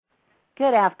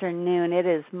Good afternoon. It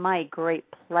is my great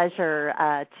pleasure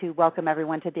to welcome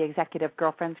everyone to the Executive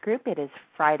Girlfriends Group. It is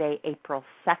Friday, April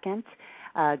 2nd,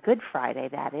 Good Friday,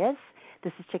 that is.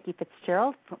 This is Chickie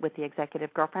Fitzgerald with the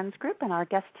Executive Girlfriends Group, and our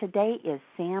guest today is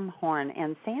Sam Horn.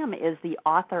 And Sam is the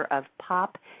author of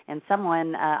Pop and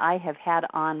someone I have had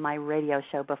on my radio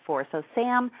show before. So,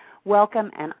 Sam,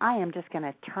 welcome, and I am just going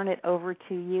to turn it over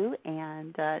to you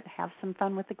and have some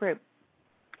fun with the group.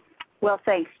 Well,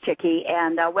 thanks, Chickie,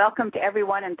 and welcome to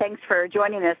everyone, and thanks for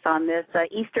joining us on this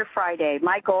Easter Friday.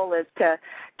 My goal is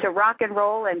to rock and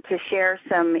roll and to share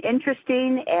some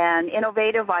interesting and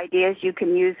innovative ideas you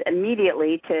can use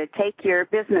immediately to take your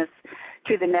business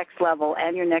to the next level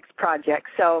and your next project.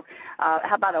 So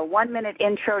how about a 1-minute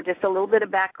intro, just a little bit of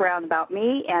background about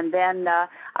me, and then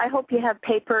I hope you have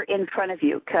paper in front of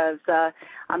you because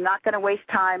I'm not going to waste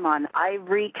time on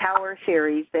ivory tower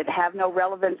theories that have no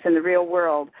relevance in the real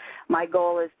world. My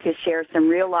goal is to share some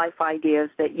real-life ideas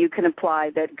that you can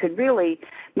apply that could really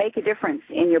make a difference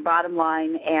in your bottom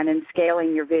line and in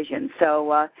scaling your vision.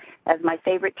 So as my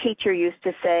favorite teacher used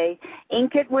to say,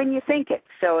 ink it when you think it.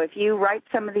 So if you write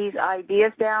some of these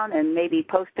ideas down and maybe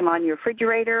post them on your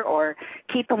refrigerator or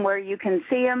keep them where you can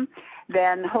see them,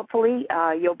 then hopefully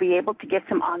you'll be able to get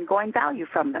some ongoing value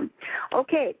from them.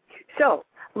 Okay, so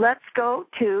let's go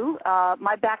to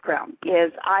my background.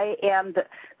 I am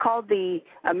called the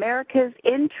America's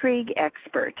Intrigue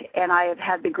Expert, and I have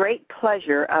had the great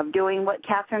pleasure of doing what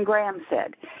Katharine Graham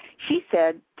said. She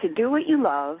said, to do what you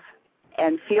love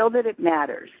and feel that it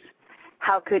matters.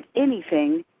 How could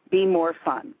anything be more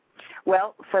fun?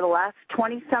 Well, for the last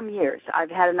 20-some years,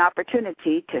 I've had an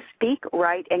opportunity to speak,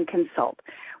 write, and consult.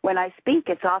 When I speak,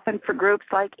 it's often for groups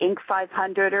like Inc.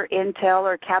 500 or Intel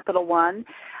or Capital One.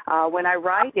 When I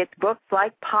write, it's books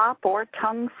like Pop or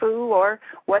Tung Fu or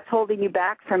What's Holding You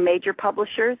Back from major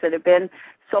publishers that have been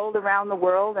sold around the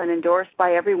world and endorsed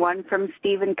by everyone from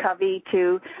Stephen Covey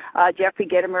to Jeffrey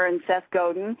Gitomer and Seth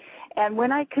Godin. And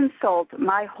when I consult,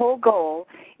 my whole goal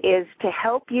is to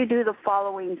help you do the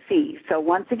following C's. So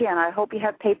once again, I hope you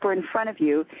have paper in front of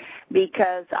you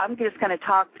because I'm just going to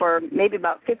talk for maybe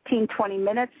about 15, 20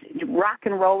 minutes, rock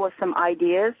and roll with some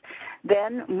ideas.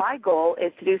 Then my goal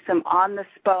is to do some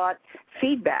on-the-spot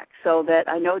feedback so that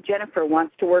I know Jennifer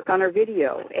wants to work on her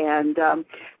video and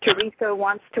Teresa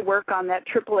wants to work on that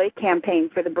AAA campaign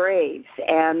for the Braves.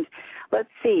 And let's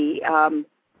see,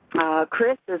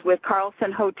 Chris is with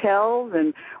Carlson Hotels,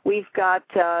 and we've got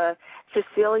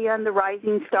Cecilia and the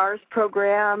Rising Stars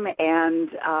program, and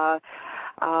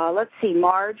let's see,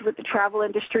 Marge with the travel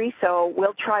industry. So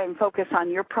we'll try and focus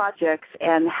on your projects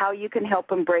and how you can help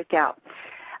them break out.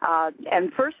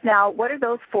 And first now, what are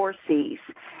those 4 C's?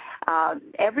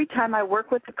 Every time I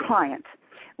work with a client,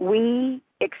 we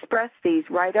express these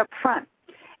right up front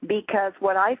because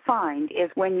what I find is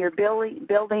when you're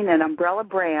building an umbrella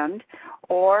brand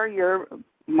or you're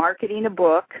marketing a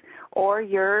book or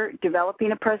you're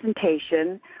developing a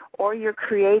presentation or you're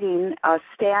creating a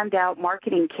standout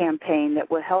marketing campaign that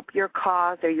will help your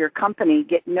cause or your company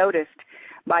get noticed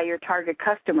by your target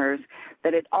customers,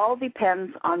 that it all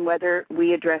depends on whether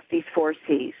we address these 4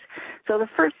 C's. So the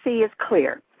first C is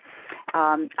clear.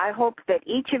 I hope that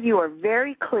each of you are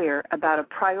very clear about a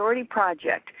priority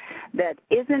project that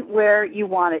isn't where you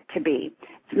want it to be.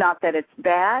 It's not that it's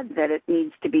bad, that it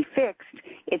needs to be fixed.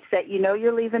 It's that you know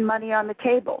you're leaving money on the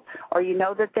table, or you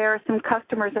know that there are some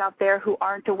customers out there who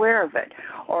aren't aware of it,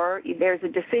 or there's a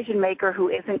decision maker who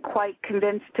isn't quite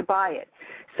convinced to buy it.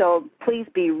 So please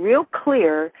be real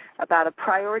clear about a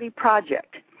priority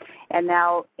project. And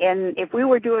now, if we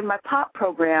were doing my POP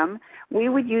program, we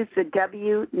would use the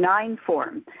W9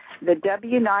 form. The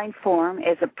W9 form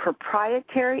is a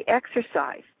proprietary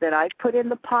exercise that I put in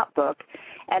the POP book,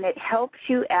 and it helps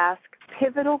you ask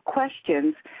pivotal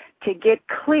questions to get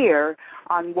clear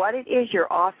on what it is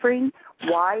you're offering,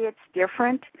 why it's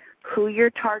different, who your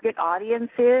target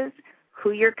audience is,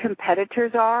 who your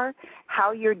competitors are,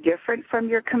 how you're different from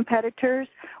your competitors,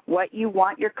 what you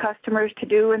want your customers to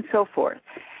do, and so forth.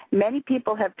 Many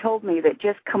people have told me that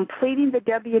just completing the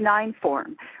W9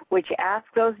 form, which asks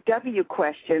those W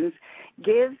questions,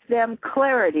 gives them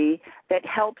clarity that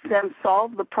helps them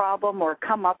solve the problem or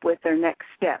come up with their next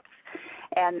steps.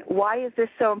 And why is this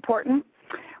so important?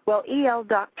 Well, E.L.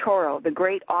 Doctorow, the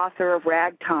great author of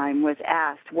Ragtime, was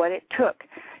asked what it took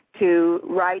to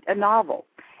write a novel.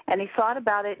 And he thought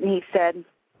about it and he said,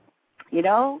 you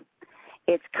know,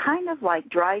 it's kind of like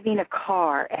driving a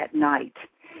car at night.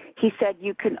 He said,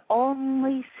 you can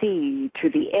only see to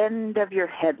the end of your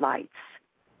headlights,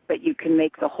 but you can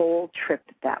make the whole trip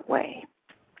that way.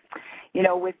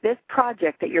 With this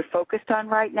project that you're focused on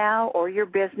right now or your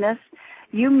business,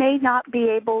 you may not be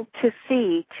able to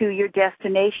see to your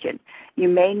destination. You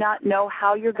may not know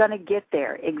how you're going to get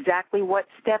there, exactly what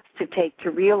steps to take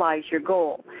to realize your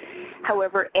goal.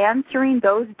 However, answering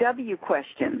those W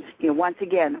questions, once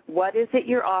again, what is it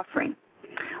you're offering?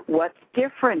 What's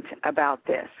different about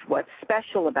this? What's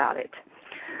special about it?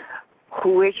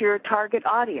 Who is your target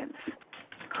audience?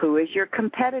 Who is your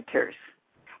competitors?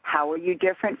 How are you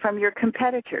different from your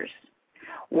competitors?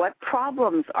 What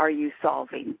problems are you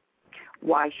solving?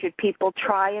 Why should people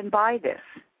try and buy this?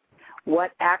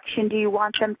 What action do you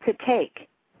want them to take?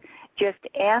 Just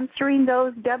answering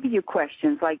those W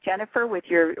questions, like Jennifer with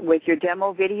your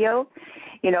demo video,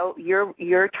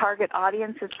 your target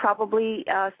audience is probably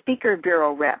speaker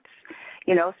bureau reps.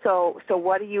 So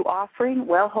what are you offering?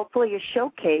 Well, hopefully a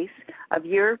showcase of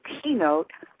your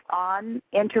keynote on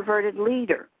introverted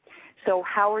leader. So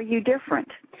how are you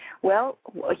different? Well,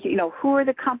 who are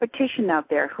the competition out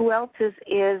there? Who else is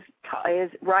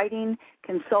writing,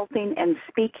 consulting, and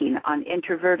speaking on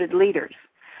introverted leaders?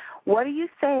 What are you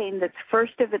saying that's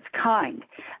first of its kind,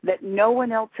 that no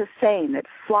one else is saying, that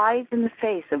flies in the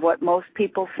face of what most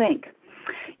people think?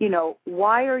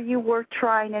 Why are you worth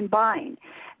trying and buying?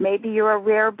 Maybe you're a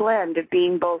rare blend of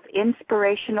being both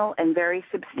inspirational and very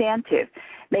substantive.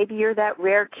 Maybe you're that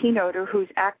rare keynoter who's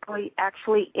actually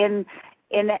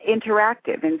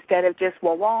interactive. Instead of just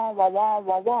wah, wah, wah, wah,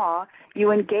 wah, wah,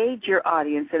 you engage your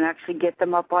audience and actually get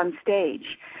them up on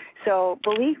stage. So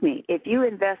believe me, if you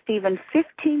invest even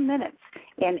 15 minutes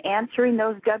in answering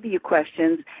those W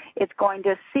questions, it's going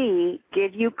to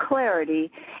give you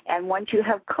clarity. And once you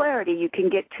have clarity, you can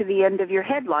get to the end of your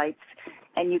headlights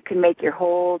and you can make your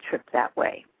whole trip that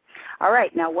way. All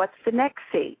right, now what's the next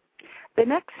C? The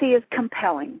next C is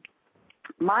compelling.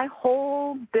 My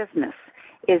whole business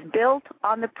is built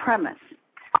on the premise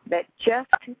that just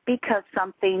because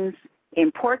something's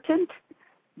important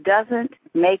doesn't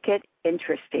make it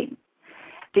interesting.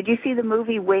 Did you see the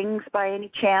movie Wings by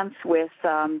any chance with,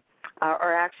 or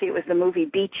actually it was the movie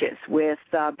Beaches with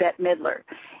Bette Midler?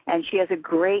 And she has a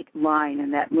great line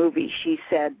in that movie. She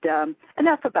said,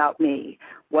 enough about me.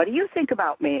 What do you think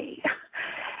about me?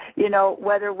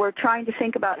 Whether we're trying to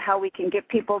think about how we can get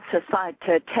people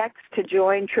to text to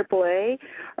join AAA,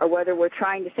 or whether we're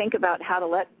trying to think about how to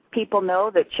let people know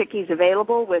that Chickie's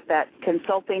available with that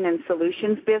consulting and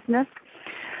solutions business,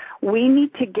 we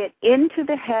need to get into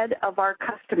the head of our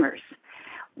customers.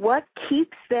 What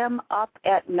keeps them up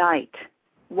at night?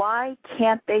 Why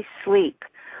can't they sleep?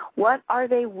 What are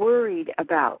they worried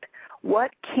about?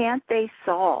 What can't they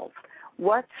solve?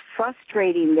 What's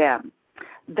frustrating them?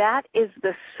 That is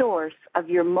the source of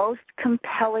your most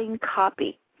compelling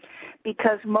copy,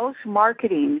 because most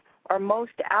marketing or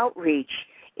most outreach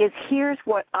is here's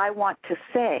what I want to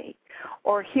say,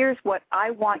 or here's what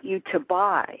I want you to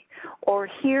buy, or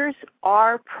here's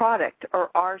our product or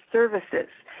our services.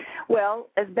 Well,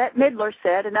 as Bette Midler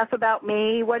said, enough about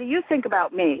me. What do you think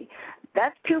about me?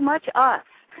 That's too much us.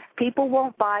 People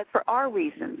won't buy for our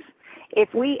reasons.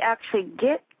 If we actually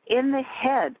get in the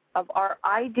head of our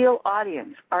ideal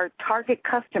audience, our target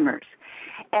customers,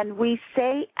 and we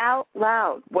say out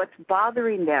loud what's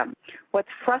bothering them, what's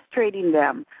frustrating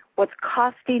them, what's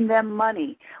costing them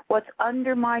money, what's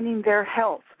undermining their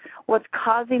health, what's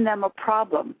causing them a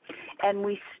problem, and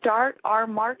we start our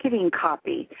marketing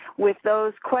copy with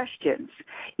those questions.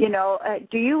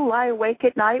 Do you lie awake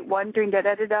at night wondering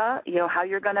how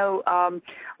you're going to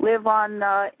live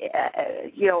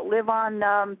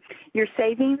on your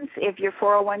savings if your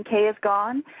 401k is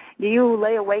gone? Do you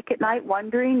lay awake at night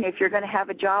wondering if you're going to have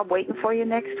a job waiting for you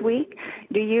next week?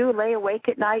 Do you lay awake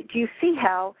at night? Do you see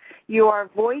how you are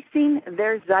voicing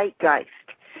their zeitgeist?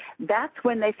 That's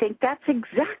when they think, that's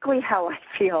exactly how I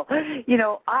feel.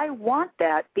 I want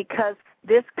that because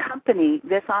this company,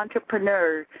 this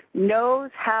entrepreneur knows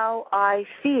how I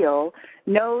feel,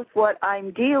 knows what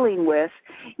I'm dealing with.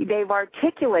 They've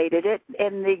articulated it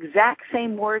in the exact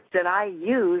same words that I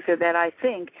use or that I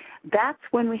think. That's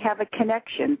when we have a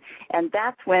connection, and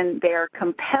that's when they're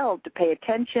compelled to pay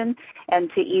attention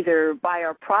and to either buy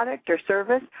our product or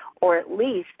service, or at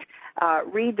least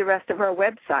read the rest of our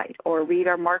website, or read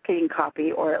our marketing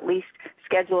copy, or at least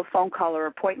schedule a phone call or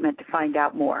appointment to find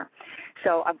out more.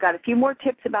 So I've got a few more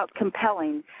tips about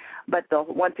compelling, but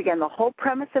once again, the whole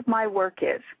premise of my work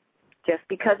is just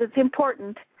because it's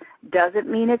important doesn't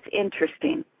mean it's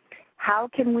interesting. How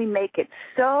can we make it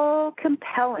so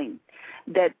compelling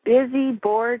that busy,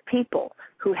 bored people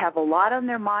who have a lot on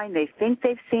their mind, they think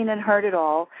they've seen and heard it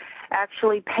all,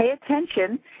 actually pay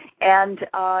attention and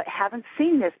haven't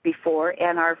seen this before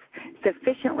and are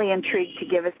sufficiently intrigued to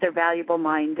give us their valuable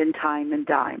mind and time and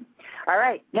dime. All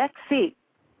right, next C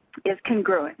is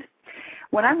congruent.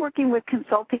 When I'm working with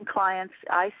consulting clients,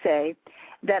 I say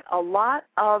that a lot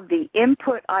of the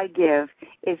input I give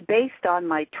is based on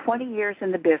my 20 years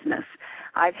in the business.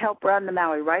 I've helped run the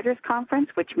Maui Writers Conference,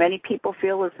 which many people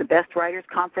feel is the best writers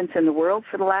conference in the world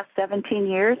for the last 17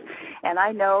 years, and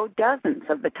I know dozens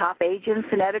of the top agents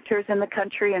and editors in the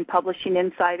country and publishing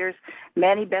insiders,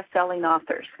 many best-selling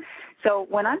authors. So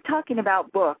when I'm talking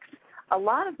about books, a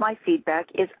lot of my feedback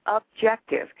is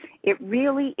objective. It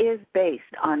really is based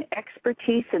on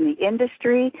expertise in the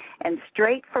industry and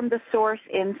straight from the source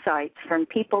insights from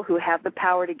people who have the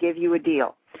power to give you a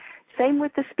deal. Same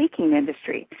with the speaking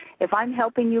industry. If I'm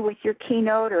helping you with your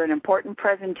keynote or an important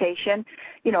presentation,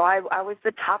 I was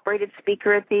the top-rated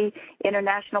speaker at the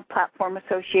International Platform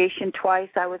Association twice.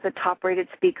 I was a top-rated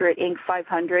speaker at Inc.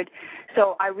 500.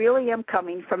 So I really am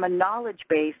coming from a knowledge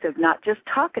base of not just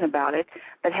talking about it,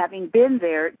 but having been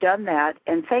there, done that,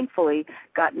 and thankfully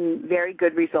gotten very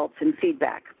good results and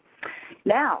feedback.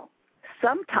 Now,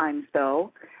 sometimes,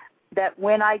 though, that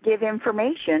when I give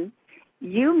information,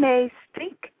 you may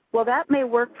think, well, that may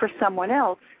work for someone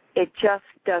else. It just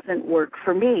doesn't work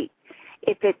for me.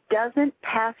 If it doesn't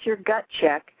pass your gut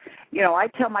check, I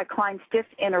tell my clients, just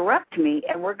interrupt me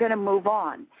and we're going to move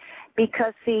on.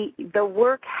 Because, see, the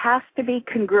work has to be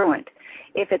congruent.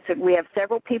 We have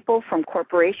several people from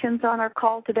corporations on our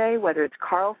call today, whether it's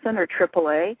Carlson or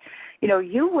AAA.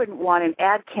 You wouldn't want an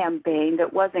ad campaign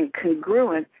that wasn't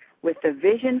congruent with the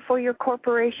vision for your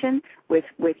corporation, with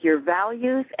your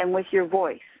values, and with your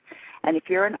voice. And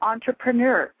if you're an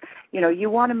entrepreneur, you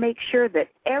want to make sure that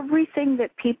everything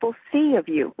that people see of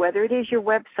you, whether it is your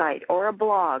website or a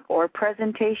blog or a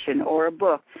presentation or a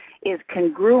book, is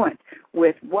congruent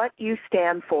with what you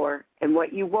stand for and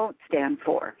what you won't stand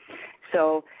for.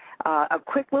 So a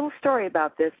quick little story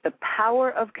about this, the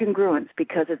power of congruence,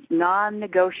 because it's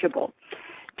non-negotiable.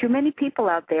 Too many people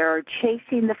out there are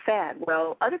chasing the fad.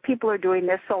 Well, other people are doing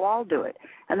this, so I'll do it.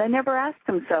 And they never ask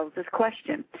themselves this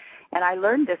question. And I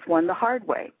learned this one the hard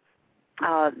way.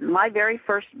 My very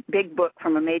first big book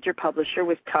from a major publisher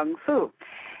was Tung Fu.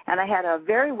 And I had a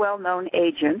very well-known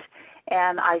agent,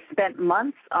 and I spent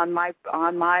months on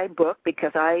my book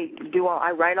because I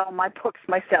write all my books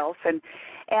myself. And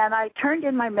I turned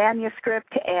in my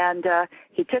manuscript, and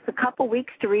he took a couple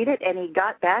weeks to read it, and he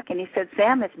got back, and he said,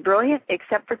 Sam, it's brilliant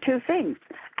except for two things.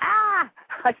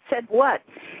 I said, what?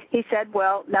 He said,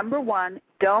 well, number one,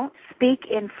 don't speak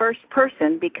in first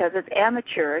person because it's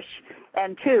amateurish,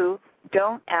 and two,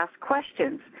 don't ask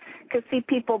questions. Because, see,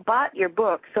 people bought your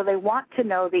book, so they want to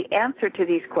know the answer to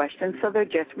these questions, so they're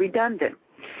just redundant.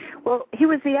 Well, he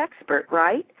was the expert,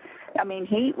 right? I mean,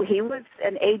 he was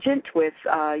an agent with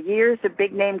years of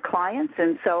big-name clients,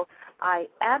 and so I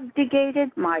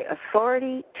abdicated my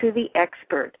authority to the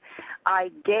expert.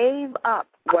 I gave up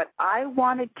what I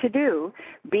wanted to do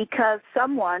because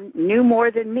someone knew more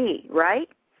than me, right?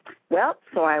 Well,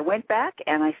 so I went back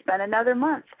and I spent another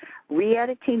month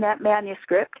re-editing that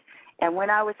manuscript, and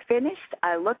when I was finished,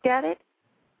 I looked at it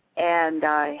and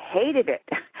I hated it.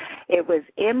 It was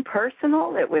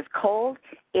impersonal. It was cold.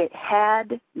 It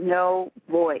had no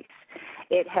voice.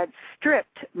 It had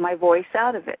stripped my voice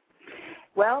out of it.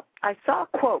 Well, I saw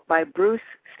a quote by Bruce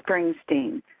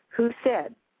Springsteen who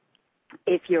said,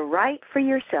 if you write for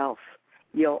yourself,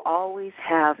 you'll always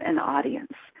have an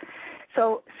audience.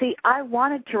 So, see, I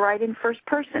wanted to write in first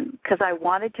person because I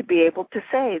wanted to be able to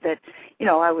say that,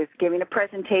 I was giving a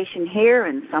presentation here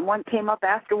and someone came up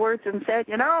afterwards and said,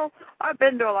 I've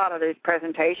been to a lot of these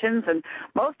presentations and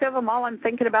most of them all I'm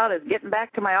thinking about is getting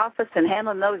back to my office and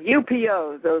handling those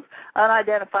UPOs, those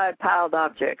unidentified piled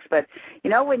objects. But,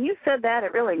 when you said that,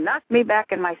 it really knocked me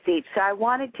back in my seat. So I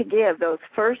wanted to give those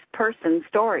first person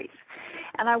stories.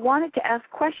 And I wanted to ask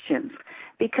questions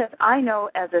because I know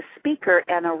as a speaker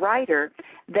and a writer,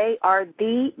 they are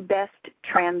the best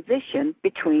transition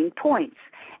between points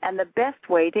and the best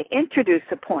way to introduce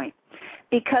a point.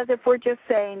 Because if we're just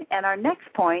saying, and our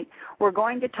next point, we're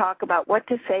going to talk about what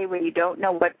to say when you don't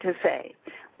know what to say.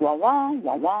 Wah, wah,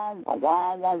 wah, wah, wah,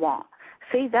 wah, wah, wah.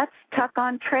 See, that's tuck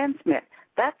on transmit.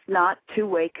 That's not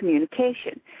two-way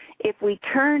communication. If we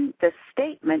turn the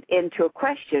statement into a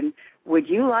question, would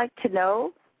you like to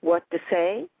know what to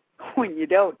say when you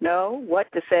don't know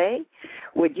what to say?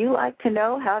 Would you like to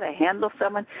know how to handle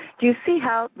someone? Do you see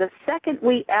how the second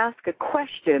we ask a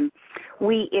question,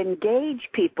 we engage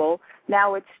people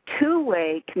Now it's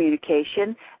two-way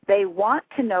communication. They want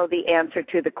to know the answer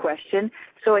to the question,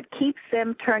 so it keeps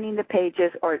them turning the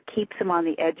pages, or it keeps them on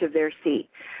the edge of their seat.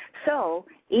 So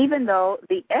even though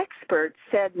the expert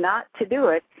said not to do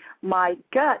it, my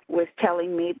gut was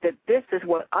telling me that this is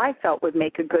what I felt would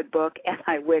make a good book, and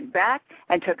I went back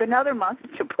and took another month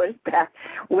to put it back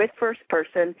with first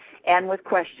person and with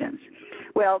questions.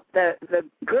 Well, the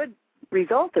good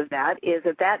result of that is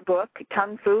that book,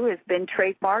 Tung Fu, has been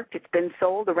trademarked. It's been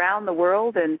sold around the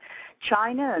world, in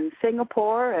China and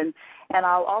Singapore, and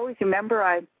I'll always remember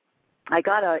I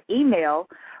got an email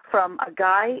from a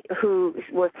guy who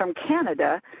was from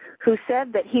Canada who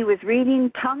said that he was reading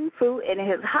Tung Fu in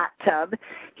his hot tub.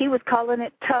 He was calling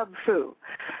it Tub Fu.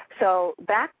 So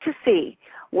back to C,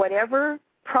 whatever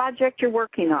project you're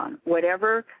working on,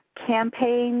 whatever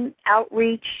campaign,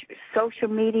 outreach, social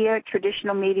media,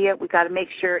 traditional media, we've got to make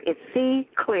sure it's C,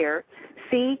 clear,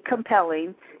 C,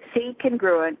 compelling, C,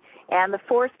 congruent, and the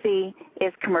fourth C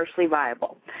is commercially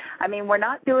viable. I mean, we're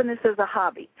not doing this as a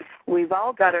hobby. We've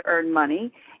all got to earn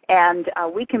money, and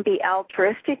we can be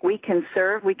altruistic, we can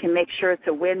serve, we can make sure it's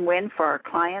a win-win for our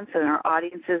clients and our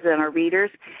audiences and our readers,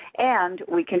 and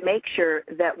we can make sure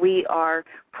that we are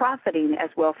profiting as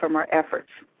well from our efforts.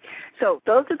 So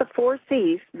those are the four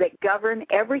C's that govern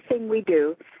everything we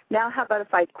do. Now how about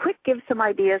if I quick give some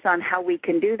ideas on how we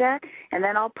can do that, and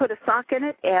then I'll put a sock in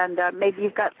it, and maybe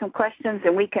you've got some questions,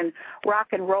 and we can rock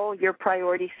and roll your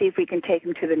priorities, see if we can take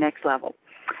them to the next level.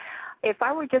 If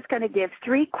I were just going to give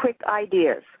 3 quick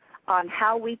ideas on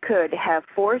how we could have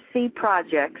 4C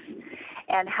projects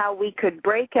and how we could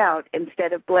break out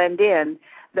instead of blend in,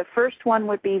 the first one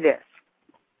would be this.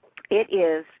 It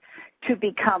is to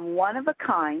become one of a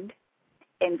kind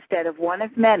instead of one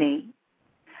of many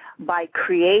by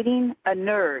creating a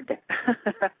nerd.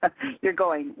 You're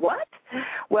going, what?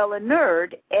 Well, a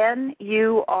nerd,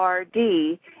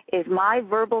 N-U-R-D, is my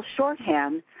verbal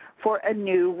shorthand for a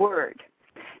new word.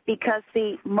 Because,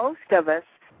 see, most of us,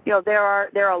 you know, there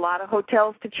are a lot of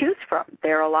hotels to choose from.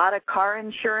 There are a lot of car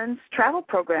insurance travel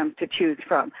programs to choose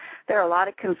from. There are a lot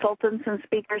of consultants and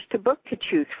speakers to book to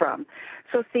choose from.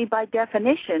 So, see, by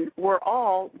definition, we're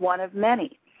all one of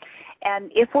many.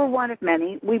 And if we're one of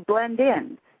many, we blend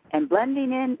in. And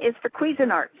blending in is for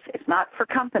Cuisinarts. It's not for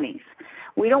companies.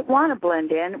 We don't want to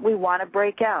blend in. We want to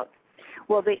break out.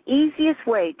 Well, the easiest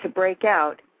way to break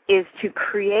out is to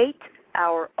create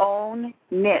our own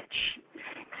niche.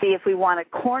 See, if we want to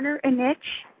corner a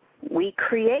niche, we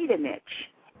create a niche.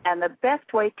 And the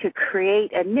best way to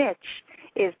create a niche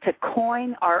is to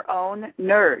coin our own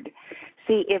nerd.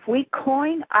 See, if we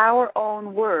coin our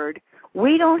own word,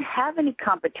 we don't have any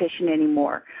competition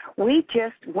anymore. We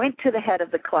just went to the head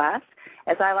of the class.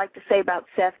 As I like to say about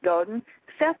Seth Godin,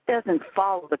 Seth doesn't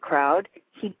follow the crowd.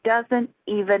 He doesn't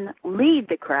even lead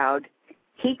the crowd.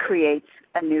 He creates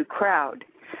a new crowd.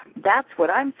 That's what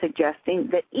I'm suggesting,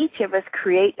 that each of us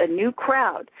create a new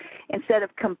crowd. Instead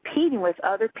of competing with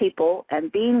other people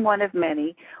and being one of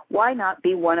many, why not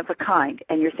be one of a kind?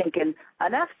 And you're thinking,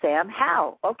 enough, Sam,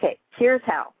 how? Okay, here's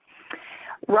how.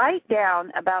 Write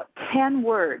down about 10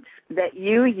 words that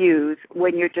you use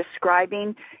when you're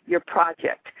describing your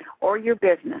project or your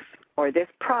business or this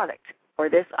product or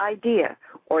this idea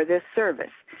or this service.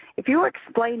 If you were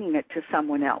explaining it to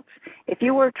someone else, if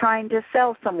you were trying to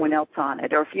sell someone else on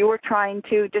it, or if you were trying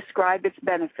to describe its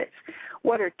benefits,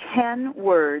 what are 10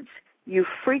 words you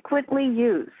frequently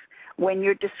use when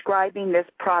you're describing this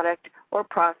product or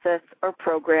process or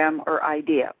program or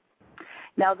idea?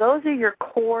 Now, those are your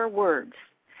core words.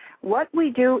 What we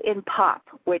do in POP,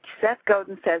 which Seth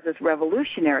Godin says is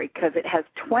revolutionary because it has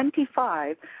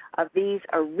 25 of these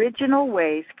original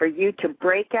ways for you to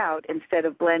break out instead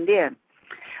of blend in.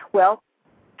 Well,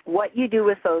 what you do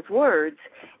with those words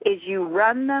is you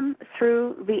run them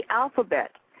through the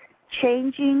alphabet,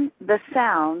 changing the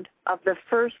sound of the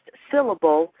first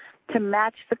syllable to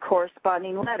match the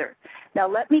corresponding letter. Now,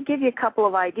 let me give you a couple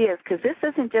of ideas, because this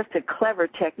isn't just a clever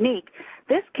technique.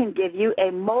 This can give you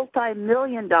a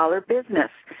multi-million-dollar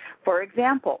business. For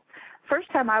example, first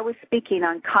time I was speaking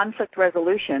on conflict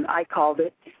resolution, I called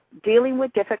it Dealing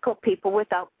with Difficult People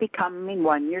Without Becoming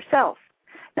One Yourself.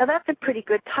 Now, that's a pretty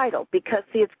good title because,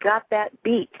 see, it's got that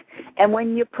beat. And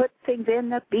when you put things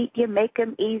in a beat, you make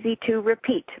them easy to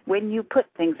repeat. When you put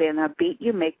things in a beat,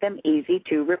 you make them easy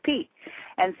to repeat.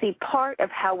 And, see, part of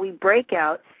how we break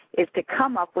out is to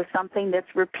come up with something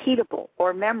that's repeatable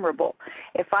or memorable.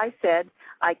 If I said,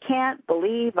 I can't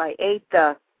believe I ate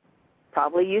the,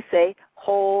 probably you say,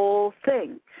 whole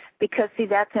thing. Because, see,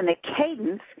 that's in a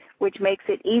cadence, which makes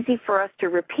it easy for us to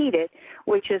repeat it,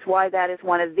 which is why that is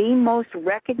one of the most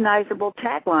recognizable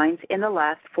taglines in the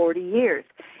last 40 years.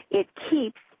 it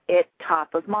keeps it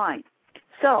top of mind.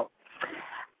 So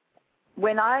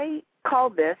when I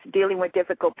called this Dealing with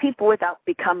Difficult People Without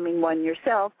Becoming One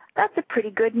Yourself, that's a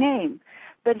pretty good name.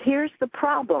 But here's the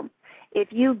problem. If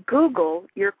you Google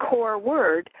your core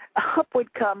word, up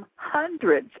would come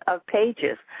hundreds of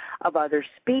pages of other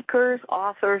speakers,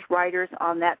 authors, writers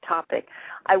on that topic.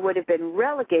 I would have been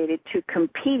relegated to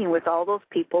competing with all those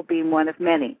people, being one of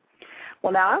many.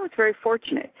 Well, now I was very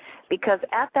fortunate because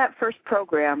at that first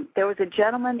program, there was a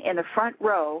gentleman in the front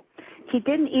row. He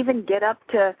didn't even get up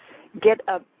to get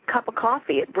a cup of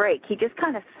coffee at break. He just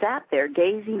kind of sat there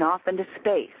gazing off into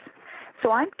space.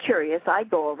 So I'm curious. I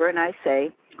go over and I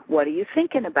say, "What are you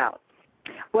thinking about?"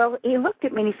 Well, he looked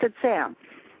at me and he said, "Sam,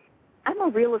 I'm a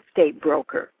real estate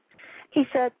broker." He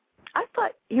said, "I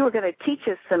thought you were going to teach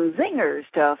us some zingers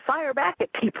to fire back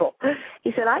at people."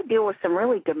 He said, "I deal with some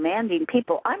really demanding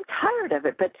people. I'm tired of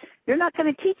it, but you're not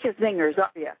going to teach us zingers,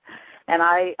 are you?" And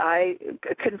I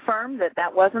confirmed that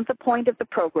that wasn't the point of the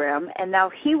program. And now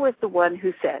he was the one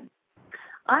who said,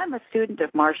 "I'm a student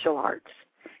of martial arts."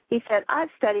 He said, "I've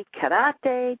studied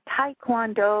karate,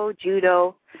 taekwondo,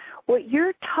 judo. What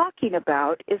you're talking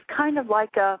about is kind of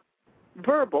like a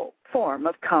verbal form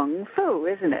of kung fu,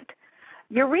 isn't it?"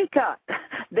 Eureka!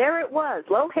 There it was,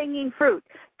 low-hanging fruit,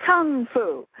 kung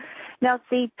fu. Now,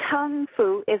 see, kung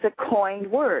fu is a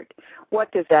coined word.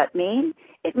 What does that mean?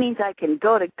 It means I can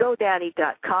go to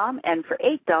GoDaddy.com, and for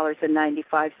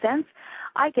 $8.95,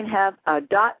 I can have a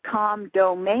 .com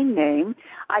domain name.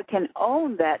 I can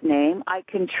own that name. I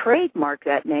can trademark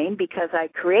that name because I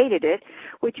created it,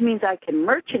 which means I can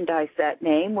merchandise that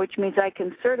name, which means I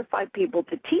can certify people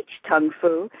to teach kung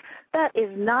fu. That is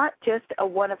not just a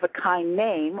one-of-a-kind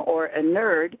name or a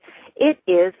nerd. It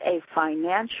is a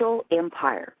financial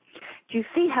empire. Do you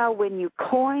see how when you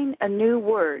coin a new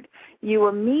word, you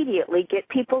immediately get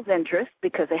people's interest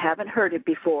because they haven't heard it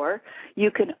before?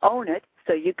 You can own it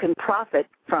so you can profit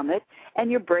from it, and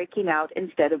you're breaking out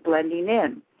instead of blending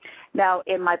in. Now,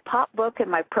 in my pop book and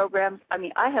my programs,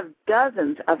 I have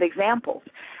dozens of examples.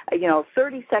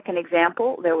 30-second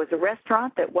example, there was a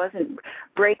restaurant that wasn't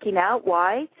breaking out.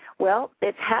 Why? Well,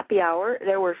 it's happy hour.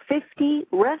 There were 50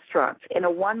 restaurants in a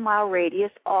 1-mile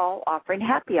radius all offering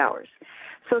happy hours.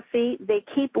 So, see, they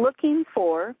keep looking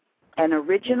for an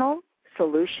original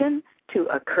solution to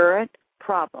a current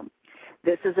problem.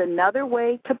 This is another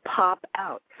way to pop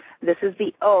out. This is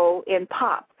the O in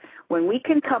pop. When we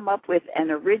can come up with an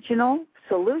original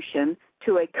solution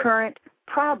to a current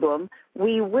problem,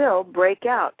 we will break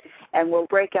out. And we'll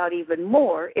break out even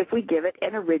more if we give it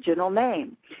an original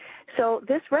name. So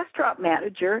this restaurant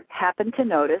manager happened to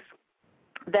notice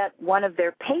that one of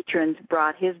their patrons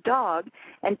brought his dog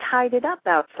and tied it up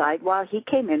outside while he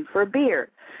came in for a beer.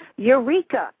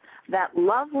 Eureka! That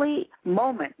lovely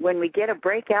moment when we get a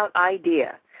breakout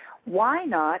idea. Why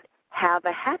not have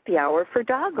a happy hour for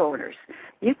dog owners?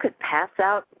 You could pass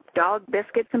out dog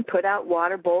biscuits and put out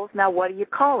water bowls. Now, what do you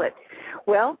call it?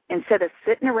 Well, instead of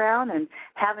sitting around and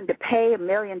having to pay $1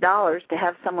 million to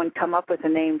have someone come up with a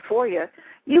name for you,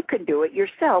 you can do it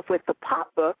yourself with the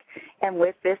pop book and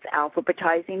with this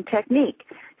alphabetizing technique.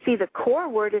 See, the core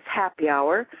word is happy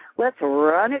hour. Let's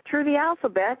run it through the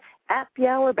alphabet. Happy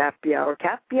hour, bappy hour,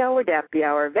 cappy hour, dappy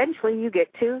hour. Eventually you get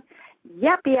to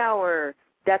yappy hour.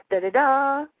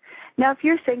 Da-da-da-da. Now, if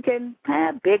you're thinking,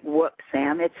 big whoop,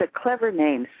 Sam, it's a clever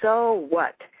name. So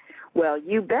what? Well,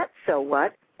 you bet so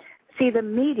what. See, the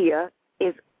media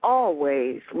is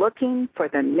always looking for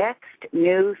the next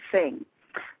new thing.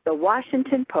 The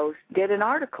Washington Post did an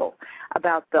article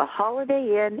about the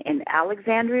Holiday Inn in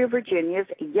Alexandria, Virginia's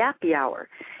Yappy Hour.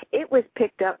 It was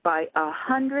picked up by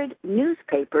 100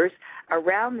 newspapers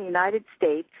around the United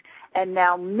States, and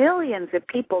now millions of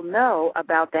people know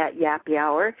about that Yappy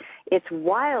Hour. It's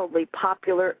wildly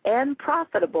popular and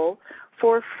profitable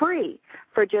for free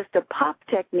for just a pop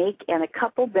technique and a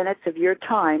couple minutes of your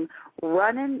time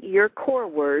running your core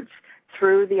words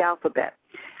through the alphabet.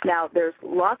 Now, there's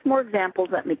lots more examples.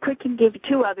 Let me quickly give you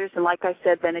 2 others, and like I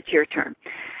said, then it's your turn.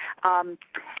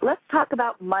 Let's talk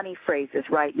about money phrases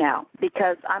right now,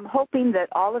 because I'm hoping that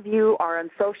all of you are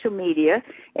on social media.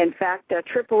 In fact,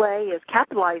 AAA is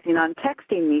capitalizing on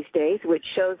texting these days, which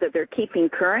shows that they're keeping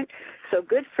current. So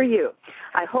good for you.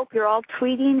 I hope you're all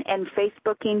tweeting and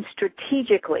Facebooking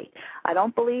strategically. I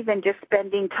don't believe in just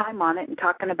spending time on it and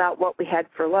talking about what we had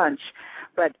for lunch,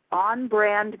 but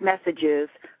on-brand messages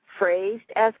phrased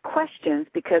as questions,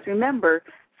 because remember,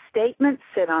 statements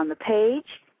sit on the page,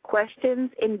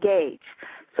 questions engage.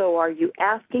 So are you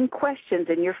asking questions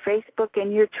in your Facebook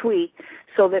and your tweet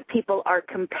so that people are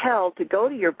compelled to go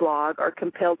to your blog, or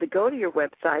compelled to go to your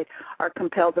website, or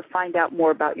compelled to find out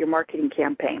more about your marketing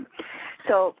campaign?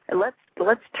 So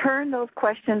let's turn those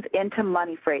questions into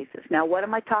money phrases. Now, what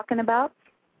am I talking about?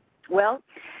 Well,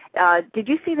 did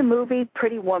you see the movie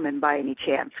Pretty Woman by any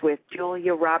chance with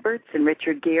Julia Roberts and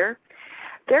Richard Gere?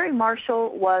 Gary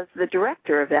Marshall was the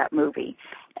director of that movie,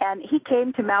 and he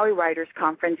came to Maui Writers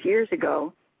Conference years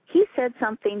ago. He said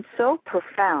something so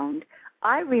profound,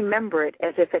 I remember it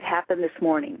as if it happened this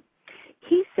morning.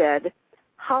 He said,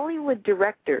 Hollywood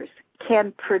directors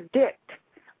can predict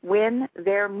when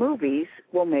their movies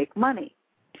will make money,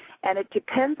 and it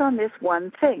depends on this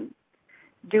one thing.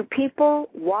 Do people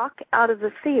walk out of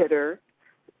the theater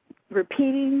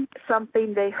repeating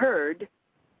something they heard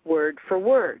word for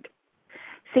word?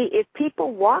 See, if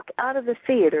people walk out of the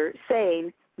theater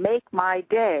saying, make my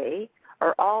day,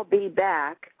 or I'll be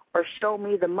back, or show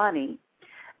me the money,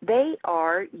 they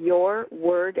are your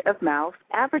word-of-mouth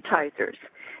advertisers.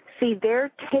 See,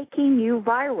 they're taking you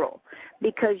viral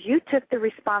because you took the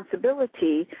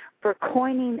responsibility for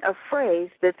coining a phrase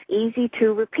that's easy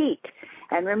to repeat.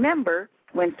 And remember,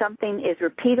 when something is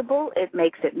repeatable, it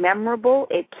makes it memorable,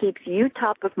 it keeps you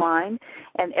top of mind,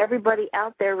 and everybody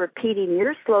out there repeating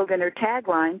your slogan or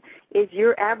tagline is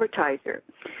your advertiser.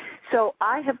 So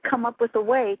I have come up with a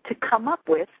way to come up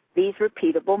with these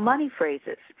repeatable money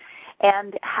phrases.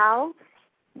 And how?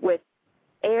 With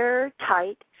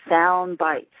airtight sound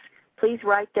bites. Please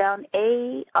write down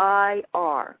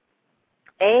AIR.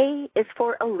 A is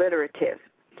for alliterative.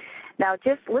 Now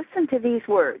just listen to these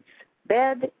words.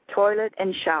 Bed, toilet,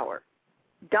 and shower.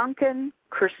 Dunkin'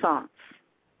 croissants.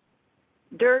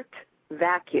 Dirt,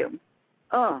 vacuum.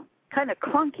 Kind of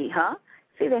clunky, huh?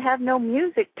 See, they have no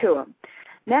music to them.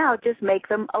 Now just make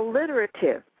them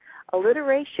alliterative.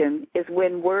 Alliteration is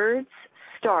when words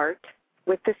start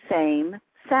with the same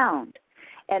sound,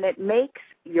 and it makes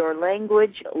your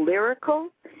language lyrical.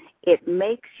 It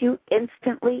makes you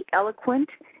instantly eloquent.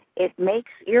 It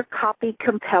makes your copy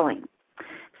compelling.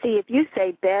 See, if you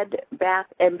say bed, bath,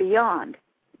 and beyond,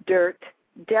 dirt,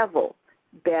 devil,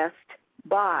 best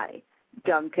buy,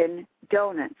 Dunkin'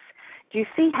 Donuts, do you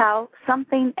see how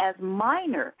something as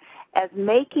minor as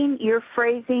making your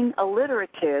phrasing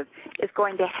alliterative is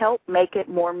going to help make it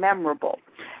more memorable?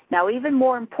 Now, even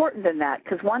more important than that,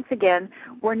 because once again,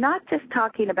 we're not just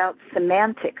talking about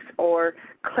semantics or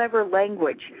clever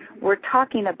language. We're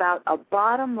talking about a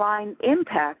bottom line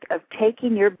impact of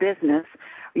taking your business,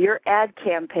 your ad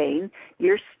campaign,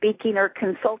 your speaking or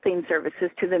consulting services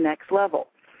to the next level.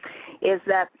 Is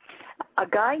that a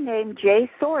guy named Jay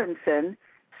Sorensen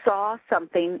saw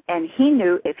something, and he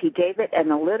knew if he gave it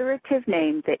an alliterative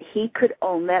name that he could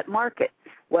own that market.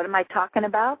 What am I talking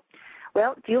about?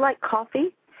 Well, do you like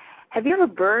coffee? Have you ever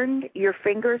burned your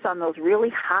fingers on those really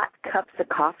hot cups of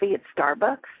coffee at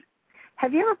Starbucks?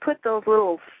 Have you ever put those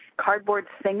little cardboard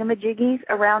thingamajiggies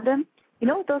around them? You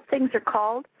know what those things are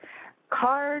called?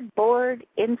 Cardboard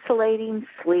insulating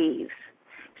sleeves.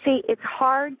 See, it's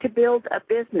hard to build a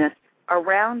business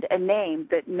around a name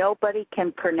that nobody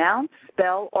can pronounce,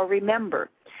 spell, or remember.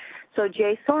 So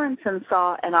Jay Sorensen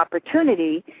saw an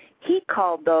opportunity. He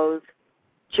called those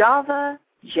Java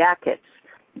jackets.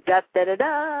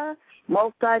 Da-da-da-da,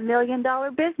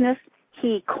 multi-million-dollar business.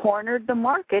 He cornered the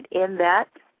market in that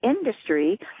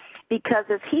industry because,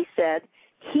 as he said,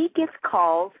 he gets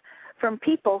calls from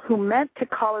people who meant to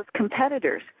call his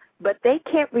competitors, but they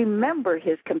can't remember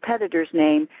his competitor's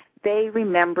name. They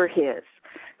remember his.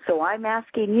 So I'm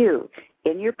asking you,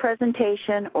 in your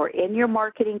presentation or in your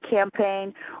marketing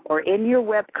campaign or in your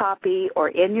web copy or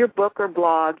in your book or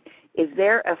blog, is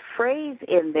there a phrase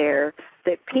in there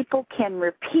that people can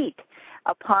repeat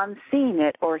upon seeing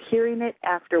it or hearing it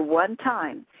after one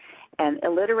time? And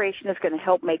alliteration is going to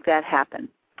help make that happen.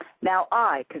 Now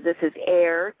I, because this is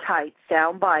airtight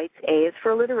sound bites, A is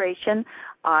for alliteration,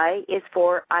 I is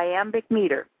for iambic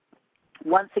meter.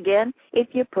 Once again, if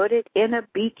you put it in a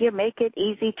beat, you make it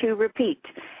easy to repeat.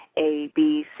 A,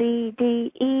 B, C,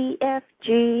 D, E, F,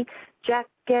 G, Jack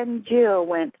and Jill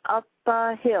went up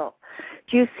a hill.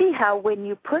 Do you see how when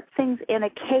you put things in a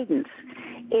cadence,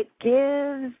 it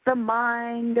gives the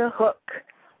mind a hook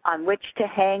on which to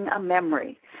hang a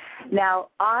memory? Now,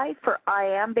 I for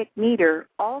iambic meter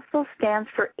also stands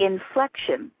for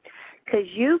inflection, because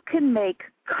you can make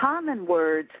common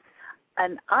words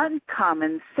an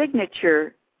uncommon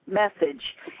signature message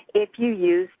if you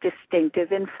use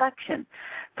distinctive inflection.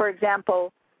 For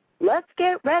example, let's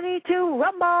get ready to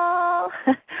rumble.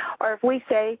 Or if we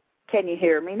say, can you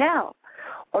hear me now?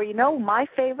 Or, you know, my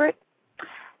favorite,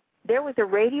 there was a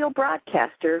radio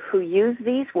broadcaster who used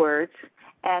these words,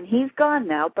 and he's gone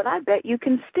now, but I bet you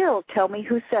can still tell me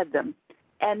who said them.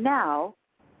 And now,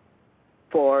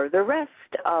 for the rest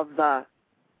of the,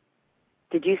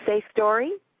 did you say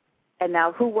story? And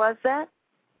now who was that?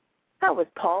 That was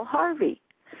Paul Harvey.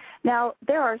 Now,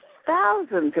 there are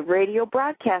thousands of radio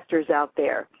broadcasters out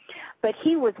there, but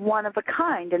he was one of a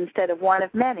kind instead of one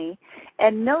of many.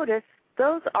 And notice,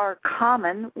 those are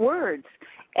common words.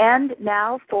 And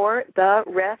now for the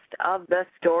rest of the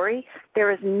story,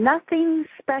 there is nothing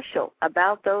special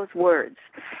about those words,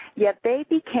 yet they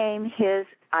became his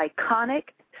iconic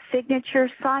signature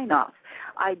sign-off,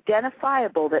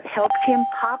 identifiable, that helped him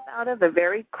pop out of a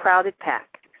very crowded pack.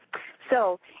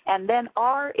 So, and then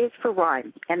R is for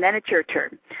rhyme, and then it's your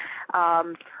turn.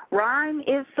 Rhyme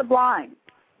is sublime.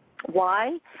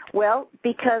 Why? Well,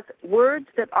 because words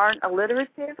that aren't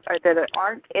alliterative or that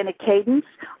aren't in a cadence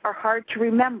are hard to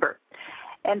remember.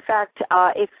 In fact,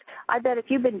 I bet if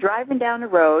you've been driving down a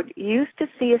road, you used to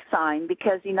see a sign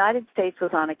because the United States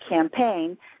was on a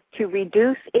campaign to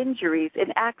reduce injuries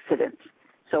in accidents.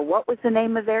 So what was the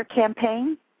name of their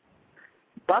campaign?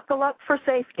 Buckle up for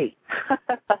safety.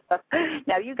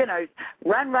 Now you're going to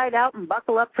run right out and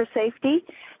buckle up for safety?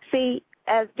 See,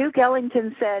 as Duke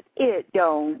Ellington said, it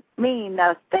don't mean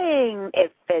a thing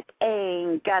if it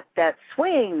ain't got that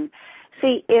swing.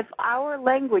 See, if our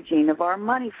languaging of our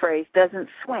money phrase doesn't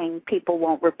swing, people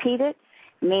won't repeat it.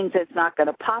 It means it's not going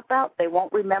to pop out. They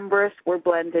won't remember us. We're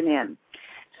blending in.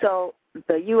 So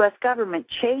the U.S. government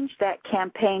changed that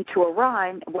campaign to a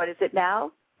rhyme. What is it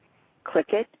now? Click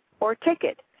it or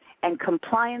ticket. And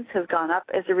compliance has gone up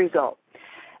as a result.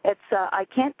 It's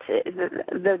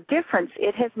the difference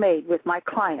it has made with my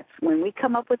clients when we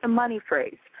come up with a money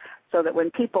phrase, so that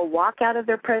when people walk out of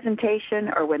their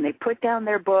presentation, or when they put down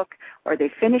their book, or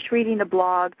they finish reading a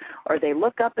blog, or they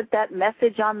look up at that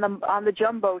message on the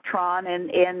jumbotron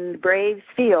in Braves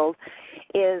Field,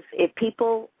 is if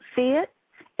people see it,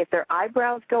 if their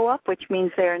eyebrows go up, which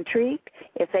means they're intrigued,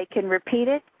 if they can repeat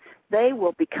it, they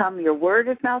will become your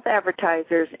word-of-mouth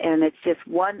advertisers, and it's just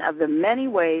one of the many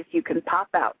ways you can pop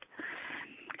out.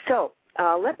 So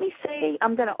let me say,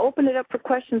 I'm going to open it up for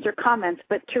questions or comments,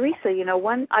 but Teresa,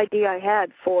 one idea I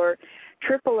had for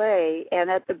AAA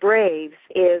and at the Braves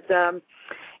is,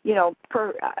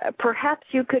 perhaps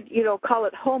you could, call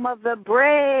it Home of the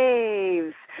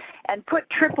Braves and put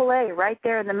AAA right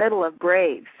there in the middle of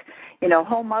Braves,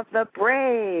 Home of the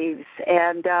Braves,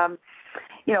 and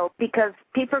because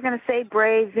people are going to say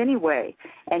Braves anyway,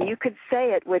 and you could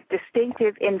say it with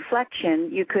distinctive inflection.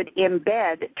 You could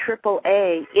embed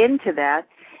AAA into that,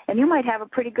 and you might have a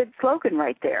pretty good slogan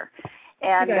right there.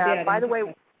 And by the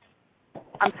way,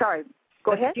 I'm sorry,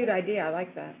 go ahead. That's a cute idea. I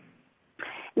like that.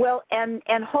 Well, and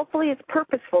hopefully it's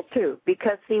purposeful too,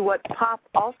 because see what POP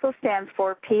also stands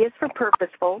for, P is for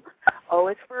purposeful, O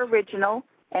is for original,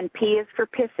 and P is for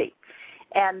pithy.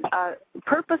 And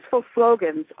purposeful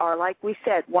slogans are, like we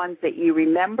said, ones that you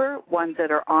remember, ones that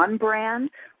are on brand,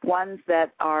 ones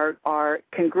that are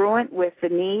congruent with the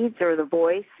needs or the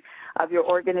voice of your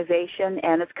organization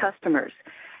and its customers.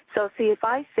 So see, if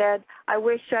I said, I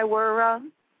wish I were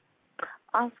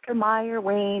Oscar Mayer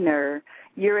Weiner,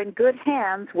 you're in good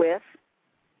hands with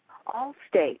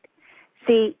Allstate.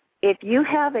 See, if you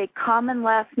have a common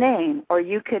last name, or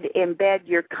you could embed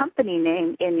your company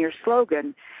name in your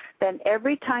slogan, then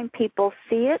every time people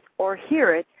see it or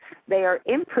hear it, they are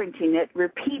imprinting it,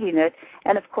 repeating it,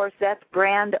 and of course that's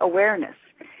brand awareness.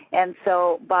 And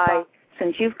so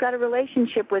since you've got a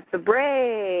relationship with the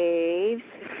Braves,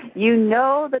 you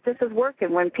know that this is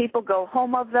working. When people go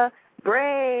Home of the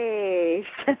Braves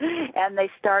and they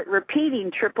start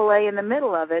repeating AAA in the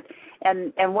middle of it,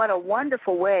 and what a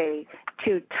wonderful way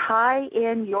to tie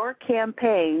in your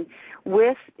campaign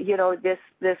with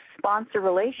this sponsor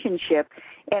relationship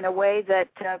in a way that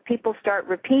people start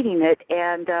repeating it,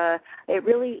 and it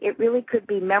really could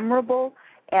be memorable,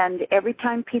 and every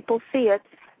time people see it,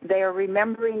 they are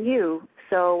remembering you.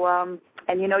 So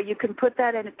and you can put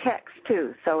that in a text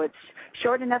too, so it's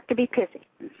short enough to be pithy.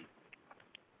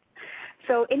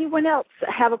 So anyone else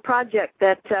have a project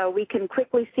that we can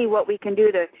quickly see what we can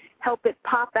do to help it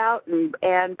pop out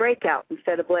and break out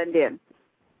instead of blend in?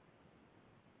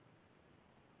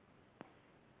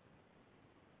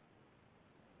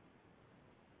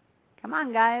 Come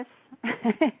on, guys.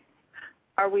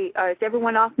 Is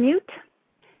everyone off mute?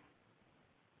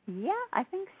 Yeah, I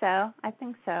think so.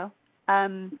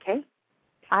 Okay.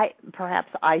 Perhaps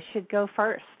I should go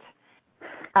first.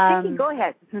 Vicki, go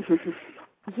ahead.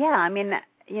 Yeah, I mean,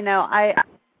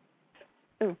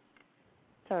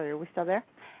 sorry, are we still there?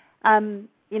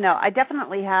 I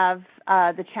definitely have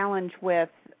the challenge with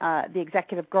the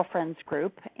Executive Girlfriends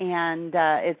group, and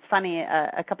it's funny,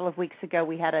 a couple of weeks ago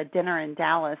we had a dinner in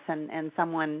Dallas, and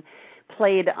someone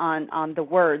played on the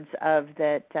words of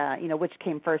that, which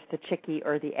came first, the chickie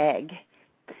or the egg.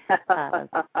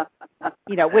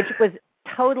 Which was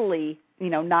totally,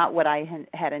 not what I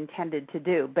had intended to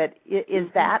do. But is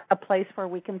that a place where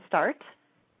we can start?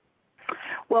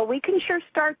 Well, we can sure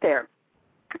start there.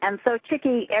 And so,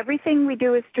 Chickie, everything we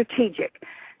do is strategic.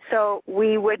 So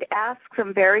we would ask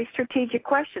some very strategic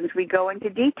questions. We go into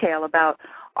detail about,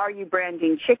 are you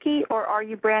branding Chickie or are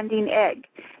you branding egg?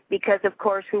 Because, of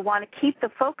course, we want to keep the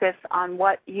focus on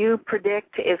what you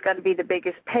predict is going to be the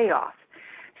biggest payoff.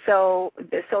 So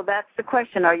that's the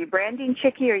question. Are you branding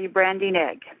Chickie or are you branding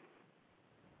egg?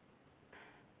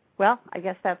 Well, I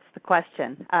guess that's the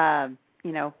question.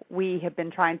 We have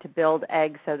been trying to build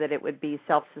egg so that it would be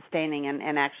self-sustaining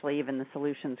and actually even the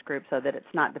solutions group so that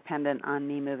it's not dependent on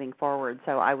me moving forward.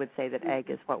 So I would say that egg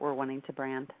is what we're wanting to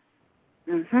brand.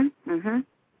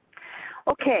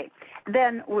 Okay.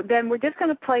 Then we're just going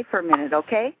to play for a minute,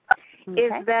 okay?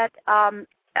 Is that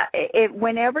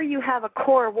whenever you have a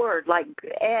core word like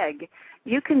egg,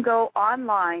 you can go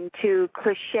online to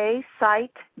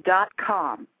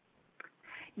clichésite.com.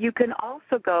 You can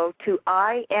also go to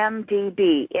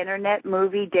IMDb, Internet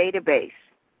Movie Database.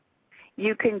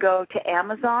 You can go to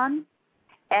Amazon,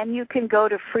 and you can go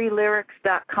to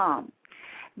freelyrics.com.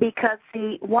 Because,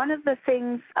 see, one of the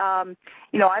things, I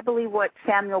believe what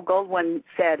Samuel Goldwyn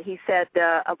said. He said,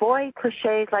 avoid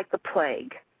cliches like the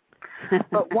plague.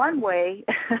 But one way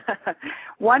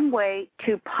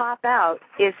to pop out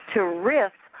is to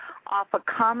riff off a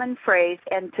common phrase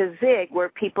and to zig where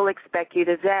people expect you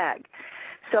to zag.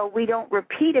 So we don't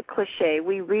repeat a cliche,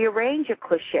 we rearrange a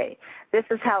cliche. This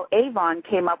is how Avon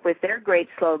came up with their great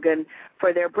slogan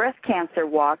for their breast cancer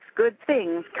walks, good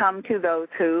things come to those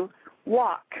who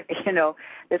walk.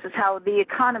 This is how The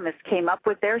Economist came up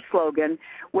with their slogan,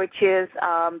 which is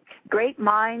great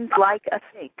minds like a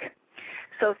think.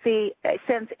 So see,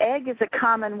 since egg is a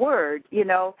common word,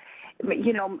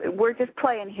 we're just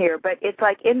playing here, but it's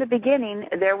like in the beginning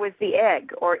there was the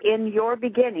egg, or in your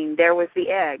beginning there was the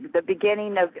egg, the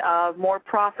beginning of more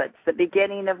profits, the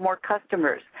beginning of more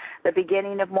customers, the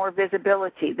beginning of more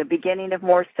visibility, the beginning of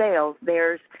more sales.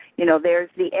 There's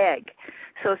the egg.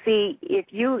 So see, if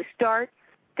you start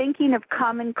thinking of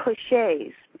common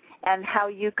cliches and how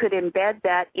you could embed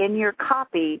that in your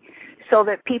copy so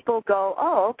that people go,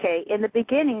 oh, okay, in the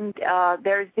beginning,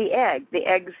 there's the egg. The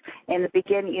egg's in the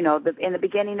beginning, in the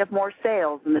beginning of more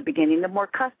sales, in the beginning of more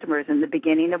customers, in the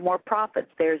beginning of more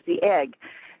profits, there's the egg.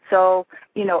 So,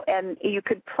 and you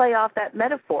could play off that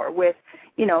metaphor with,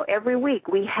 every week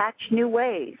we hatch new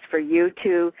ways for you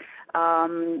to,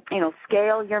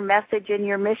 scale your message and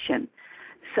your mission.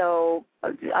 So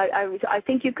I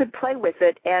think you could play with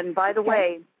it. And by the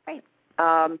way,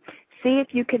 see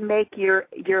if you can make your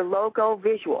logo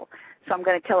visual. So I'm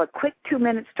going to tell a quick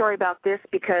 2-minute story about this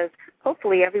because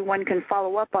hopefully everyone can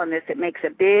follow up on this. It makes a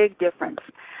big difference.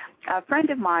 A friend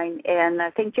of mine, and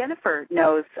I think Jennifer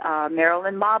knows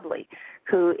Marilyn Mobley,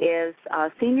 who is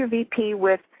Senior VP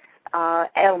with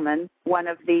Edelman, one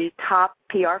of the top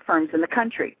PR firms in the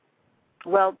country.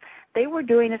 Well, they were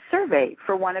doing a survey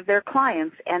for one of their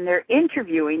clients, and they're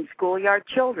interviewing schoolyard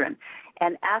children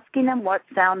and asking them what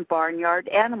sound barnyard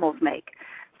animals make.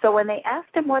 So when they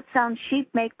asked them what sound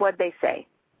sheep make, what'd they say?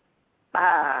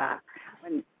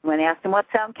 When they asked them what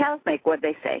sound cows make, what'd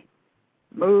they say?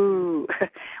 Moo.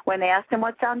 When they asked them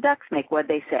what sound ducks make, what'd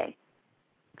they say?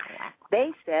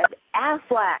 They said,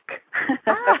 Aflac.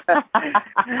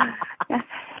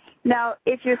 Now,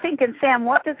 if you're thinking, Sam,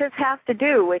 what does this have to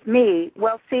do with me?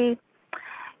 Well, see,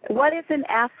 what is an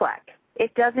Aflac?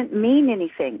 It doesn't mean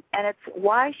anything, and it's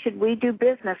why should we do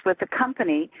business with a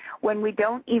company when we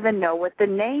don't even know what the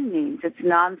name means? It's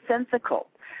nonsensical.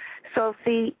 So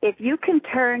see, if you can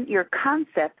turn your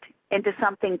concept into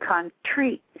something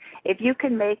concrete, if you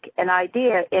can make an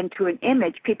idea into an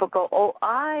image, people go, oh,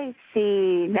 I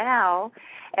see now.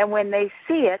 And when they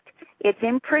see it, it's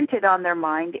imprinted on their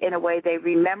mind in a way they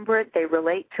remember it, they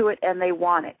relate to it, and they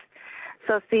want it.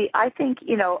 So see, I think,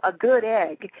 a good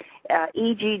egg,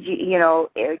 EGG,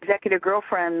 Executive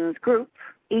Girlfriends Group,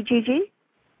 EGG?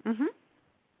 Mm-hmm.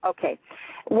 Okay.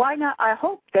 Why not? I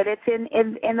hope that it's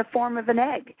in the form of an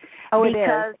egg. Oh, it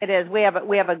is. It is. We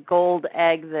have a gold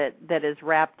egg that is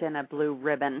wrapped in a blue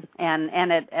ribbon.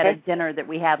 And at a dinner that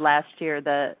we had last year,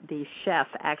 the chef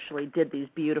actually did these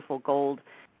beautiful gold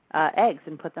eggs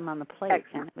and put them on the plate.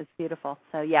 Excellent. And it was beautiful.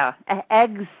 So, yeah,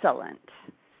 excellent.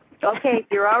 Okay,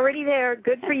 you're already there.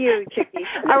 Good for you, Chickie.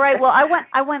 All right. Well,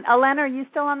 I went. Elena, are you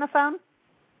still on the phone?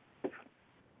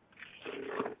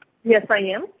 Yes, I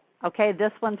am. Okay,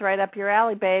 this one's right up your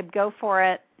alley, babe. Go for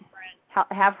it.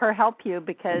 Have her help you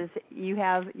because you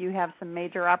have some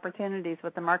major opportunities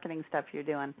with the marketing stuff you're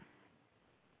doing.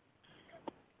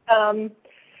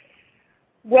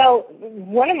 Well,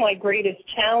 one of my greatest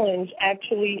challenge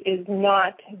actually is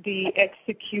not the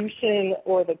execution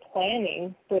or the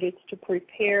planning, but it's to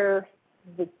prepare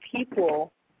the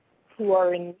people who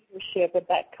are in leadership at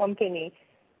that company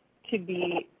to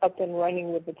be up and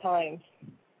running with the times.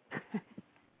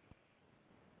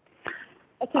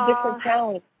 That's a different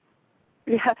challenge.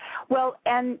 Yeah, well,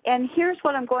 and here's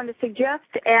what I'm going to suggest,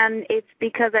 and it's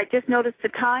because I just noticed the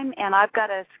time, and I've got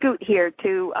to scoot here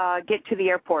to get to the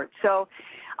airport. So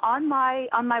on my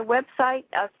website,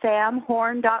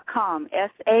 samhorn.com,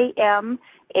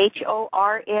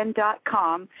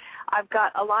 SAMHORN.com, I've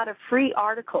got a lot of free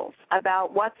articles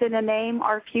about what's in a name,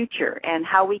 our future, and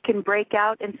how we can break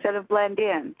out instead of blend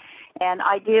in, and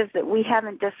ideas that we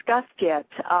haven't discussed yet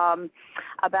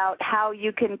about how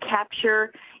you can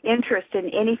capture interest in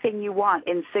anything you want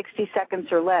in 60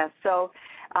 seconds or less. So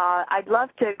I'd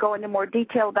love to go into more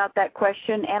detail about that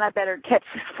question, and I better catch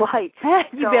this flight.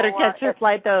 You better catch your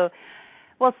flight, though.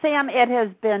 Well, Sam, it has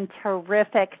been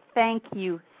terrific. Thank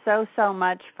you so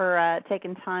much for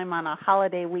taking time on a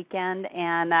holiday weekend,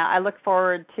 and I look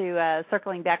forward to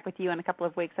circling back with you in a couple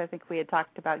of weeks. I think we had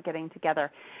talked about getting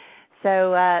together.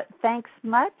 So thanks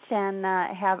much, and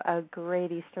have a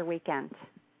great Easter weekend.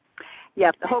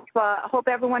 Yep. Hope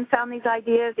everyone found these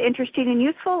ideas interesting and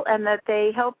useful, and that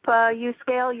they help you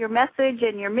scale your message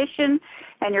and your mission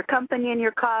and your company and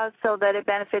your cause so that it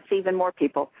benefits even more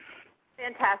people.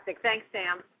 Fantastic. Thanks,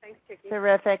 Sam. Thanks, Chickie.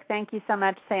 Terrific. Thank you so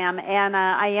much, Sam. And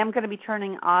I am going to be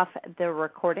turning off the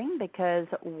recording because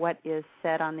what is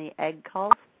said on the egg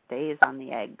call stays on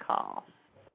the egg call.